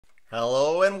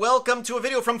Hello and welcome to a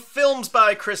video from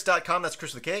filmsbychris.com. That's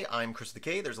Chris with a K. I'm Chris with a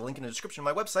K. There's a link in the description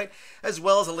of my website, as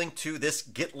well as a link to this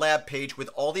GitLab page with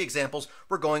all the examples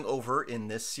we're going over in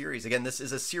this series. Again, this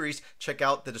is a series. Check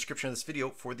out the description of this video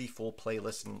for the full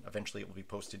playlist, and eventually it will be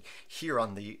posted here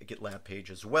on the GitLab page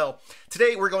as well.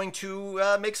 Today we're going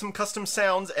to make some custom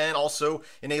sounds and also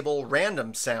enable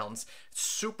random sounds.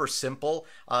 Super simple.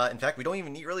 In fact, we don't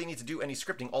even really need to do any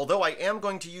scripting, although I am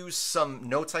going to use some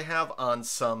notes I have on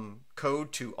some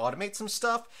code to automate some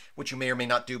stuff, which you may or may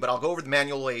not do, but I'll go over the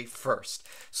manual way first.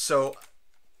 So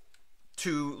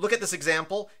to look at this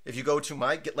example, if you go to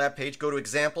my GitLab page, go to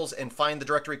examples and find the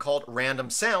directory called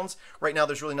random sounds. Right now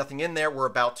there's really nothing in there. We're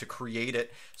about to create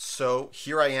it. So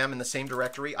here I am in the same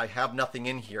directory. I have nothing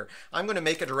in here. I'm going to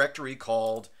make a directory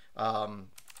called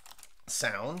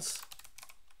sounds.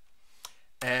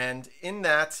 And in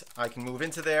that, I can move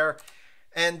into there,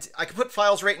 and I can put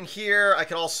files right in here. I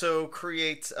can also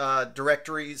create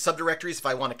directories, subdirectories if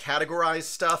I want to categorize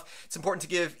stuff. It's important to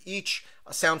give each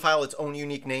sound file its own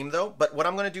unique name, though. But what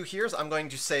I'm going to do here is I'm going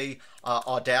to say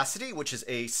Audacity, which is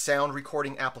a sound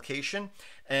recording application,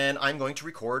 and I'm going to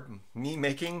record me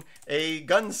making a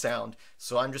gun sound.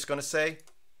 So I'm just going to say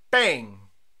bang,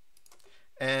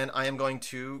 and I am going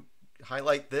to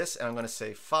highlight this, and I'm going to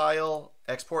say File,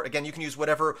 Export. Again, you can use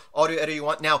whatever audio editor you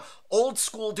want. Now, old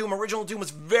school Doom, original Doom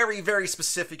was very, very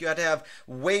specific. You had to have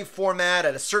wave format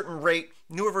at a certain rate.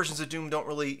 Newer versions of Doom don't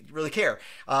really care.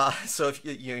 So if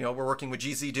you know we're working with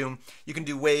GZ Doom, you can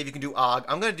do wave, you can do OGG.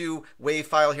 I'm going to do wave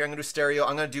file here. I'm going to do stereo.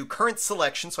 I'm going to do current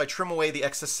selection, so I trim away the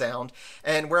excess sound.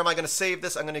 And where am I going to save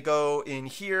this? I'm going to go in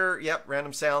here. Yep,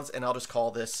 random sounds, and I'll just call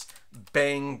this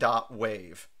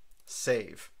bang.wave.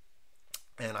 Save.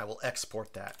 And I will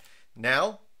export that.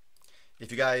 Now, if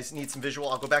you guys need some visual,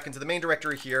 I'll go back into the main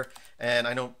directory here. And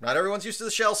I know not everyone's used to the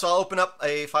shell, so I'll open up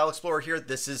a file explorer here.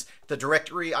 This is the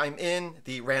directory I'm in,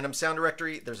 the random sound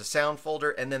directory. There's a sound folder,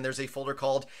 and then there's a folder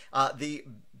called the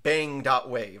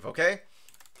bang.wave, okay?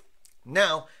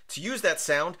 Now, to use that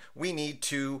sound, we need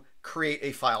to create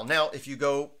a file. Now, if you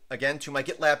go, again, to my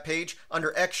GitLab page,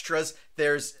 under extras,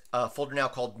 there's a folder now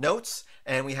called notes,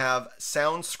 and we have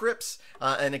sound scripts.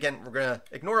 And again, we're going to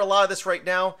ignore a lot of this right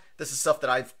now. This is stuff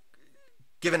that I've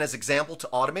given as example to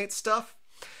automate stuff.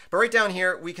 But right down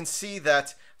here, we can see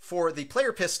that for the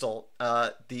player pistol,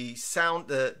 the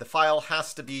file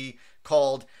has to be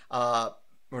called, or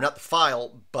not the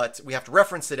file, but we have to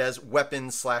reference it as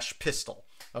weapon/pistol.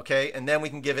 Okay, and then we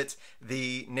can give it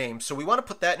the name. So we want to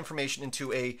put that information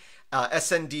into a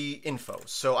SND info.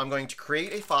 So I'm going to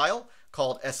create a file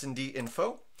called SND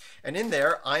info, and in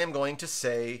there I am going to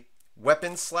say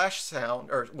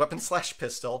weapon/sound or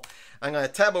weapon/pistol. I'm going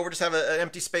to tab over, just have an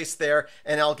empty space there,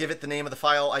 and I'll give it the name of the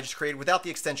file I just created without the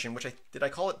extension, which did I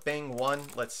call it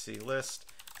bang1? Let's see, list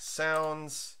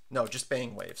sounds. No, just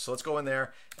bang wave. So let's go in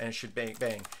there and it should bang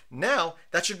bang. Now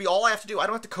that should be all I have to do. I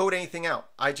don't have to code anything out.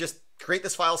 I just create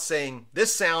this file saying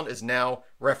this sound is now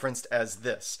referenced as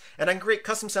this. And I can create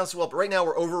custom sounds as well, but right now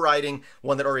we're overriding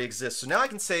one that already exists. So now I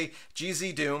can say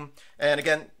GZ Doom, and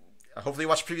again, hopefully you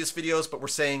watched previous videos, but we're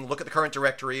saying look at the current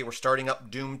directory. We're starting up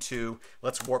Doom 2.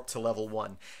 Let's warp to level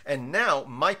 1. And now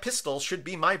my pistol should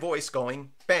be my voice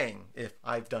going bang if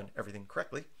I've done everything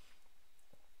correctly.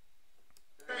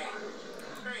 Bang,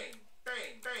 bang,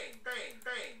 bang, bang, bang,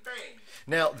 bang, bang.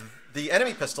 Now, the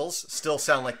enemy pistols still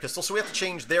sound like pistols, so we have to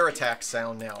change their attack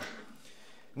sound now.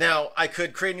 Now, I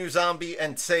could create a new zombie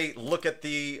and say, look at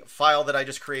the file that I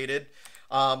just created.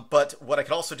 But what I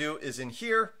could also do is in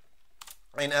here,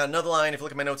 and another line, if you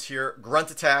look at my notes here,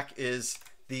 grunt attack is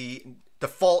the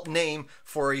default name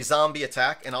for a zombie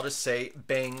attack, and I'll just say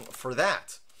bang for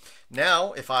that.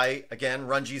 Now, if I, again,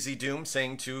 run GZ Doom,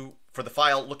 saying for the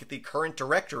file, look at the current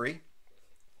directory,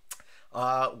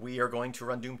 we are going to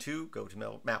run Doom 2, go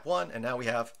to map 1, and now we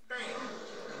have bang,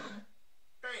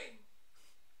 bang,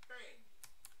 bang,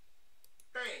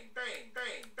 bang,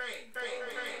 bang, bang, bang,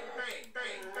 bang, bang,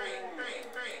 bang, bang, bang,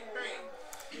 bang,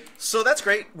 bang. So that's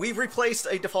great. We've replaced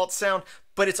a default sound,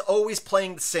 but it's always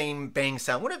playing the same bang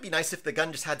sound. Wouldn't it be nice if the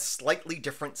gun just had slightly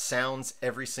different sounds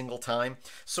every single time?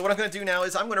 So what I'm going to do now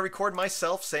is I'm going to record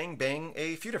myself saying bang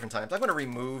a few different times. I'm going to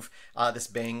remove this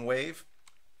bang wave.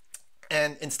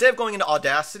 And instead of going into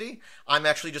Audacity, I'm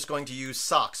actually just going to use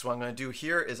socks. What I'm going to do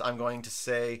here is I'm going to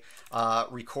say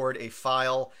record a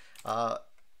file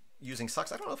using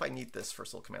socks. I don't know if I need this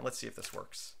first little command. Let's see if this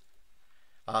works.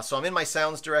 So I'm in my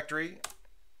sounds directory.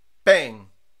 Bang,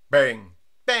 bang,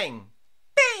 bang,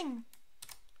 bang.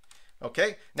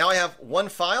 Okay, now I have one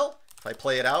file. If I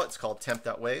play it out, it's called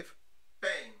temp.wave.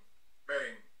 Bang,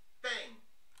 bang, bang,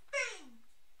 bang.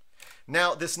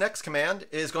 Now this next command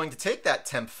is going to take that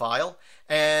temp file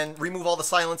and remove all the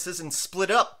silences and split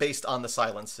it up based on the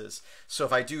silences. So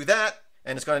if I do that,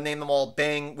 and it's going to name them all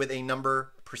bang with a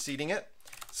number preceding it.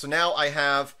 So now I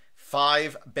have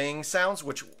 5 bang sounds,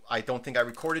 which I don't think I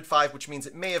recorded 5, which means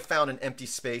it may have found an empty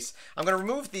space. I'm going to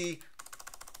remove the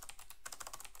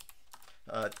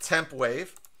temp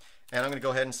wave, and I'm going to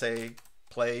go ahead and say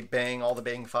play bang all the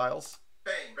bang files.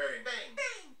 Bang, bang, bang,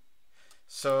 bang.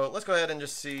 So let's go ahead and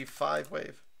just see 5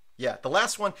 wave. Yeah, the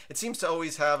last one, it seems to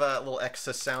always have a little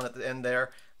excess sound at the end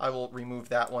there. I will remove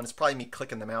that one. It's probably me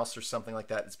clicking the mouse or something like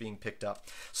that that's being picked up.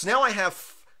 So now I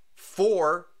have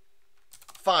 4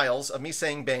 files of me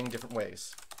saying bang different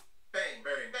ways. Bang,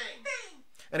 bang, bang, bang.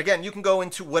 And again, you can go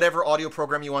into whatever audio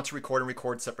program you want to record and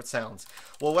record separate sounds.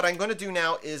 Well, what I'm going to do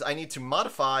now is I need to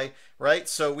modify, right?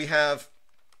 So we have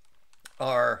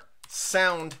our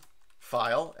sound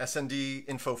file, SND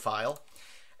info file,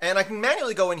 and I can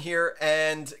manually go in here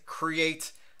and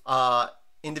create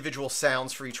individual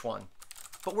sounds for each one.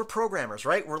 But we're programmers,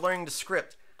 right? We're learning to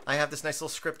script. I have this nice little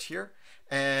script here,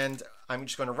 and I'm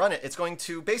just going to run it. It's going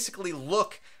to basically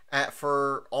look at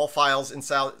for all files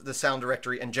inside the sound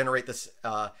directory and generate this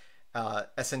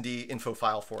SND info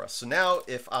file for us. So now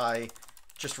if I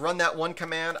just run that one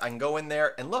command, I can go in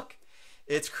there and look,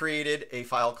 it's created a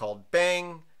file called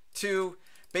bang2.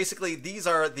 Basically, these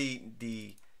are the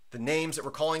names that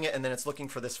we're calling it, and then it's looking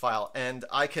for this file. And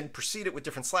I can precede it with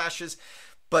different slashes,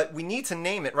 but we need to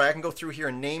name it, right? I can go through here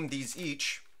and name these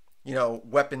each, you know,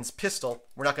 weapons, pistol.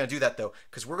 We're not going to do that though,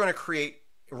 because we're going to create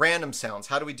random sounds.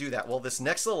 How do we do that? Well, this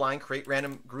next little line, create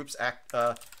random groups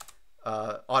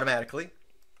automatically.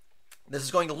 This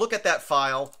is going to look at that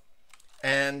file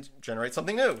and generate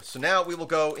something new. So now we will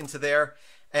go into there.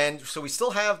 And so we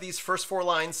still have these first 4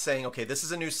 lines saying, okay, this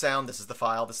is a new sound, this is the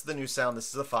file, this is the new sound, this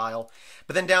is the file.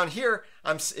 But then down here,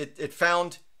 it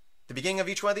found the beginning of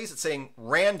each one of these. It's saying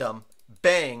random,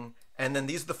 bang, and then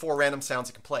these are the 4 random sounds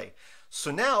it can play. So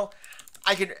now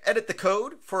I can edit the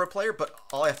code for a player, but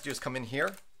all I have to do is come in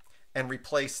here and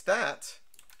replace that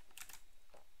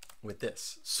with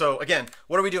this. So again,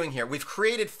 what are we doing here? We've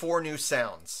created 4 new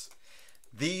sounds.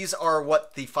 These are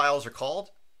what the files are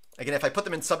called. Again, if I put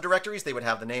them in subdirectories, they would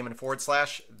have the name and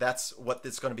 /. That's what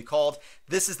it's going to be called.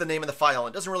 This is the name of the file.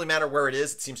 It doesn't really matter where it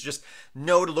is. It seems to just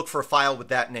know to look for a file with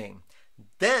that name.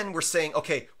 Then we're saying,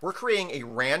 okay, we're creating a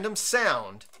random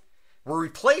sound. We're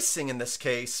replacing, in this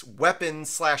case,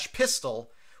 weapon/pistol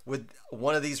with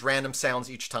one of these random sounds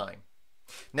each time.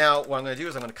 Now, what I'm going to do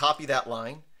is I'm going to copy that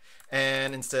line,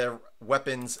 and instead of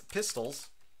weapons, pistols,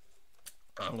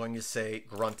 I'm going to say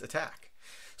grunt attack.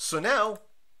 So now,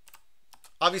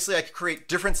 obviously, I could create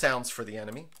different sounds for the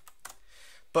enemy,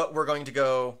 but we're going to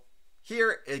go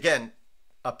here. Again,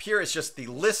 up here is just the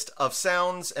list of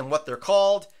sounds and what they're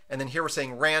called, and then here we're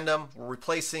saying random. We're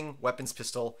replacing weapons,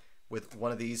 pistol with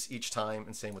one of these each time,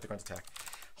 and same with the grunt attack.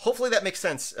 Hopefully that makes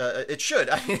sense. It should.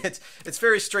 I mean, it's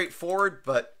very straightforward,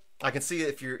 but I can see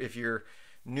if you're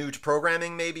new to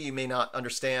programming, maybe you may not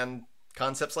understand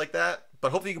concepts like that,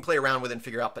 but hopefully you can play around with it and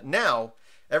figure out. But now,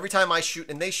 every time I shoot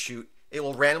and they shoot, it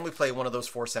will randomly play one of those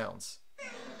 4 sounds.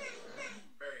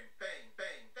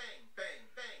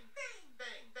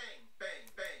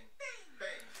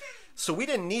 So we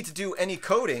didn't need to do any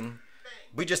coding.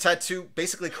 We just had to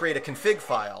basically create a config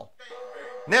file.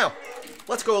 Now,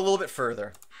 let's go a little bit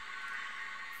further.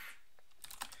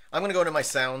 I'm going to go to my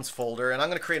sounds folder, and I'm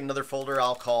going to create another folder.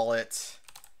 I'll call it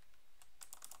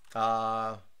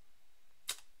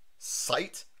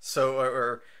sight. So,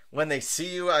 or when they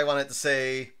see you, I want it to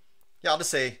say, yeah, I'll just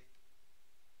say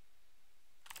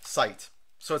sight.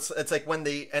 So it's like when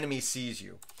the enemy sees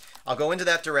you. I'll go into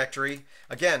that directory.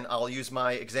 Again, I'll use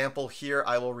my example here.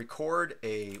 I will record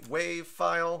a wave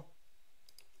file.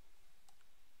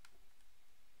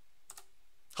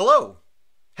 Hello.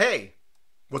 Hey.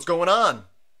 What's going on?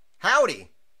 Howdy.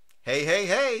 Hey, hey,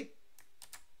 hey.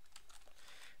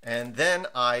 And then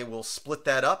I will split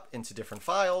that up into different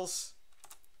files.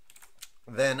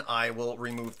 Then I will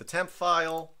remove the temp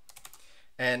file.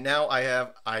 And now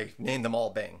I named them all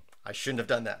bang. I shouldn't have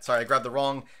done that. Sorry, I grabbed the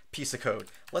wrong piece of code.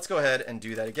 Let's go ahead and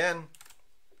do that again.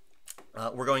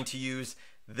 We're going to use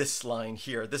this line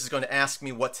here. This is going to ask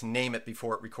me what to name it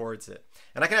before it records it.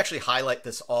 And I can actually highlight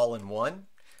this all in one.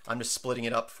 I'm just splitting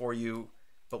it up for you,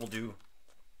 but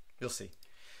you'll see.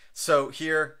 So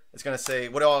here it's going to say,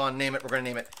 what do I want to name it? We're going to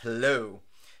name it hello.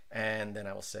 And then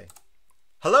I will say,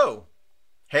 hello,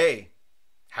 hey,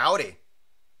 howdy,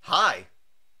 hi,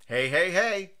 hey, hey,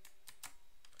 hey.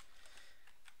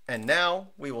 And now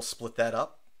we will split that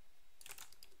up,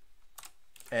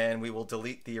 and we will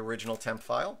delete the original temp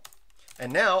file.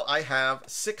 And now I have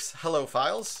 6 hello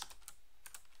files.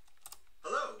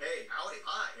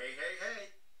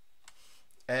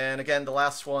 And again, the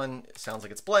last one sounds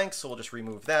like it's blank, so we'll just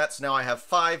remove that. So now I have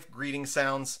 5 greeting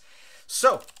sounds.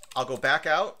 So I'll go back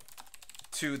out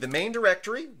to the main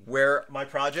directory where my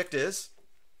project is.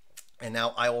 And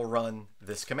now I will run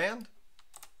this command.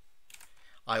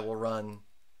 I will run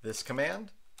this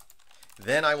command.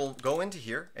 Then I will go into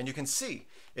here, and you can see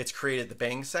it's created the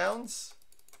bang sounds.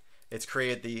 It's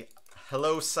created the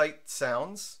hello site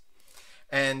sounds.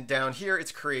 And down here,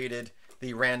 it's created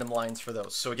the random lines for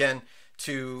those. So again,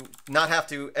 to not have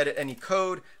to edit any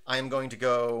code, I am going to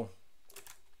go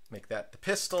make that the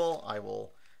pistol. I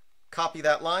will copy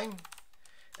that line,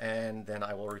 and then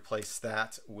I will replace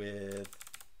that with,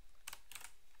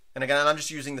 and again, I'm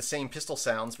just using the same pistol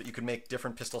sounds, but you could make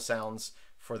different pistol sounds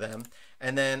for them.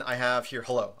 And then I have here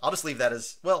hello. I'll just leave that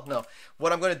as, well, no.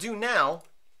 What I'm going to do now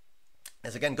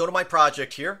is, again, go to my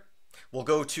project here. We'll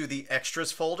go to the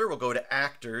extras folder. We'll go to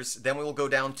actors. Then we will go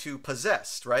down to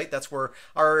possessed, right? That's where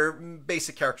our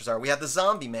basic characters are. We have the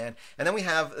zombie man, and then we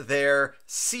have their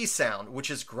C sound, which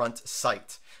is grunt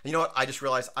sight. You know what? I just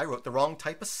realized I wrote the wrong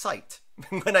type of site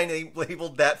when I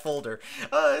labeled that folder.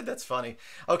 That's funny.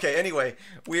 Okay, anyway,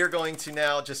 we are going to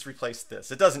now just replace this.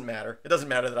 It doesn't matter. It doesn't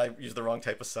matter that I used the wrong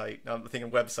type of site. I'm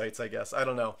thinking websites, I guess. I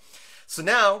don't know. So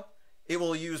now it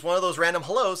will use one of those random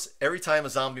hellos every time a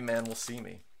zombie man will see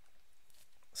me.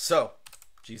 So,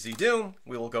 GZ Doom,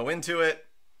 we will go into it.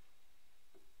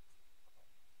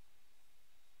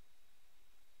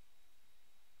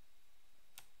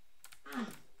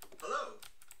 Hello.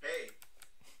 Hey.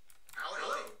 Ow,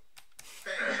 hello.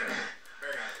 Bang.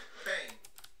 Bang.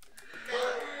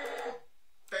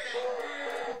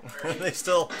 Bang. Bang. They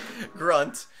still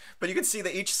grunt, but you can see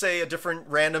they each say a different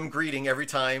random greeting every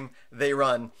time they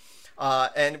run.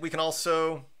 And we can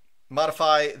also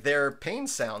modify their pain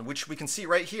sound, which we can see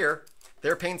right here.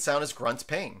 Their pain sound is grunt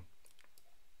pain.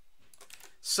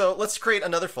 So let's create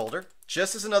another folder.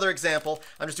 Just as another example,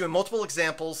 I'm just doing multiple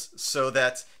examples so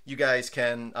that you guys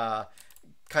can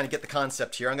kind of get the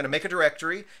concept here. I'm going to make a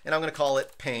directory, and I'm going to call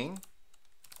it pain.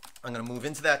 I'm going to move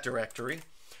into that directory,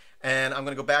 and I'm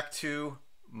going to go back to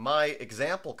my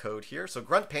example code here. So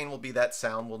grunt pain will be that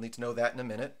sound. We'll need to know that in a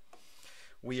minute.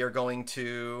 We are going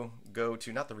to go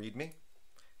to, not the README,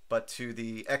 but to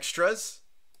the extras,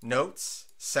 notes,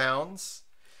 sounds,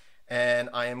 and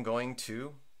I am going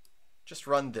to just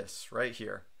run this right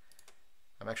here.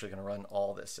 I'm actually going to run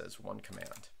all this as one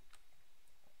command.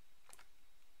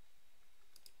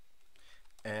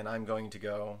 And I'm going to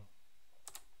go,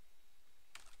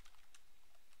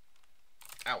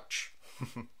 ouch.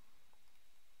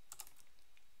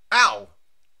 Ow.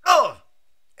 Ugh.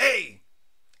 Hey.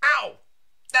 Ow.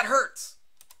 That hurts.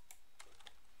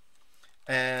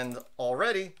 And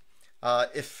already,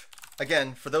 if,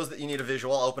 again, for those that you need a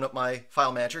visual, I'll open up my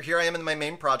file manager. Here I am in my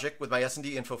main project with my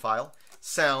S&D info file.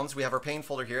 Sounds, we have our pain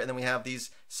folder here, and then we have these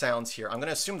sounds here. I'm going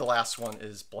to assume the last one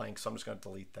is blank, so I'm just going to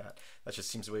delete that. That just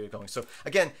seems the way we're going. So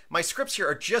again, my scripts here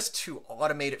are just to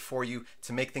automate it for you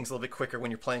to make things a little bit quicker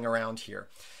when you're playing around here.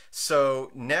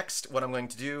 So next, what I'm going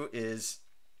to do is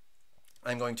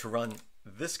I'm going to run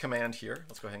this command here.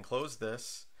 Let's go ahead and close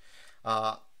this.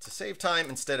 To save time,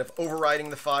 instead of overriding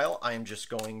the file, I am just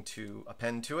going to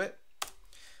append to it.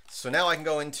 So now I can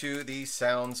go into the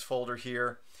sounds folder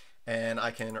here, and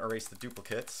I can erase the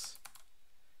duplicates.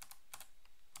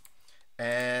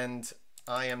 And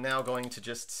I am now going to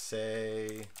just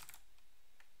say,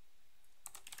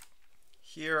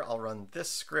 here I'll run this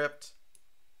script,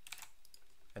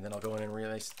 and then I'll go in and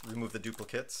remove the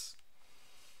duplicates.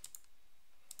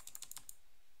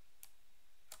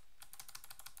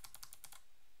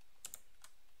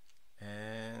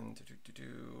 And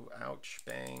ouch,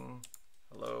 bang,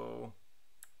 hello.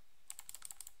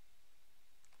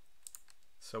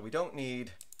 So we don't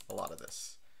need a lot of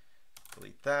this.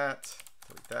 Delete that,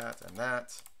 and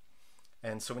that.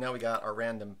 And so now we got our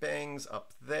random bangs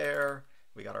up there.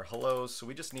 We got our hellos. So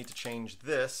we just need to change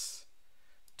this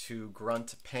to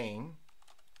grunt pain.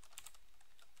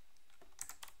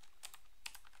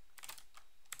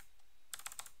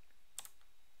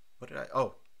 What did I,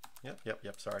 oh, yep,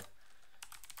 sorry.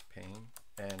 Pain,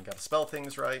 and got to spell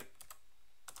things right.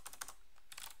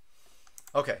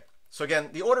 Okay, so again,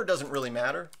 the order doesn't really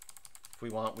matter. If we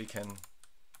want, we can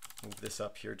move this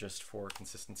up here just for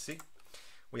consistency.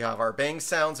 We have our bang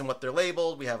sounds and what they're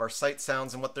labeled. We have our sight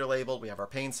sounds and what they're labeled. We have our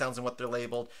pain sounds and what they're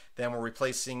labeled. Then we're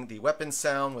replacing the weapon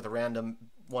sound with a random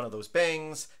one of those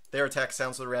bangs. Their attack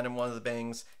sounds with a random one of the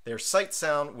bangs. Their sight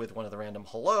sound with one of the random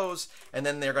hellos. And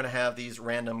then they're going to have these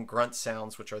random grunt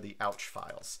sounds, which are the ouch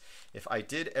files. If I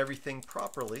did everything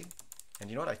properly, and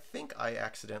you know what? I think I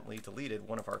accidentally deleted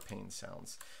one of our pain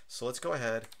sounds. So let's go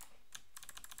ahead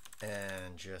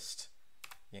and just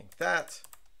yank that,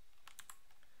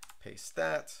 paste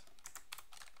that,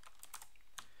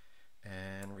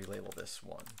 and relabel this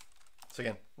one. So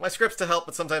again, my script's to help,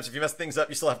 but sometimes if you mess things up,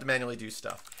 you still have to manually do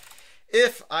stuff.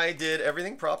 If I did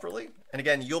everything properly, and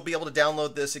again, you'll be able to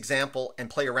download this example and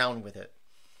play around with it.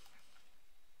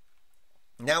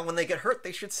 Now, when they get hurt,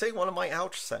 they should say one of my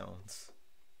ouch sounds.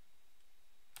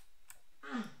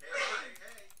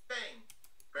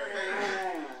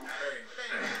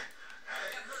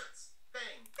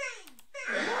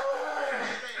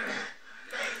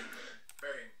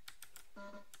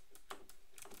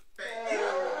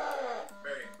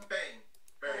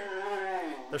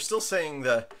 They're still saying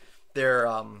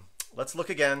let's look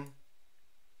again.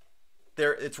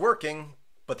 It's working,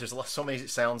 but there's so many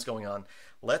sounds going on.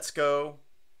 Let's go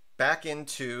back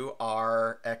into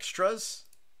our extras,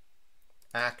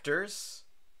 actors,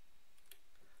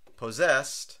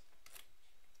 possessed,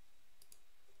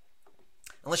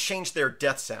 and let's change their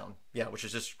death sound. Yeah, which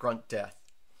is just grunt death.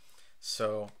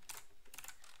 So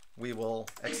we will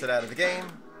exit out of the game.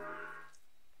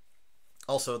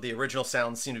 Also, the original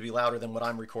sounds seem to be louder than what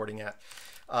I'm recording at.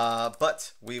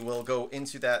 But we will go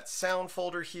into that sound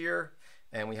folder here,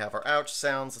 and we have our ouch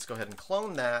sounds. Let's go ahead and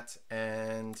clone that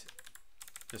and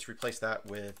just replace that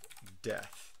with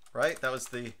death, right? That was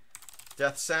the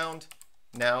death sound.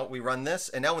 Now we run this,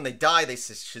 and now when they die, they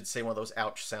should say one of those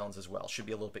ouch sounds as well. Should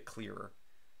be a little bit clearer.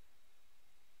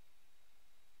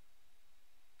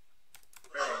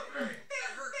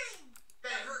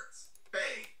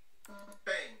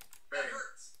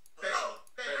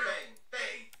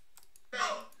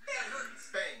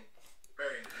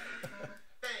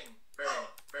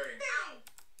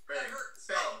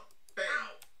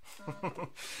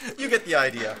 You get the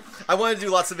idea. I wanted to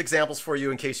do lots of examples for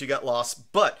you in case you got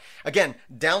lost. But again,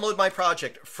 download my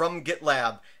project from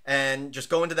GitLab and just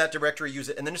go into that directory, use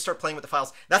it, and then just start playing with the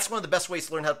files. That's one of the best ways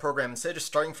to learn how to program. Instead of just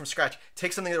starting from scratch,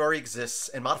 take something that already exists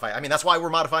and modify it. I mean, that's why we're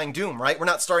modifying Doom, right? We're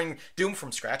not starting Doom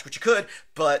from scratch, which you could,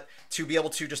 but to be able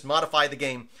to just modify the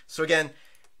game. So again,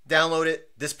 download it.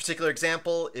 This particular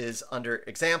example is under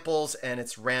examples, and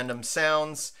it's random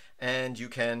sounds. And you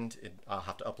can, I'll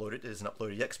have to upload it. It isn't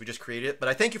uploaded yet because we just created it. But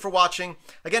I thank you for watching.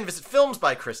 Again, visit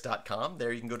filmsbychris.com.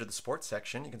 There you can go to the support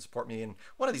section. You can support me in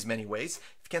one of these many ways.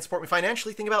 If you can't support me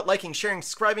financially, think about liking, sharing,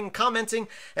 subscribing, commenting.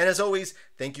 And as always,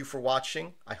 thank you for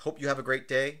watching. I hope you have a great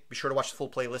day. Be sure to watch the full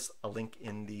playlist. A link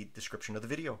in the description of the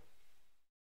video.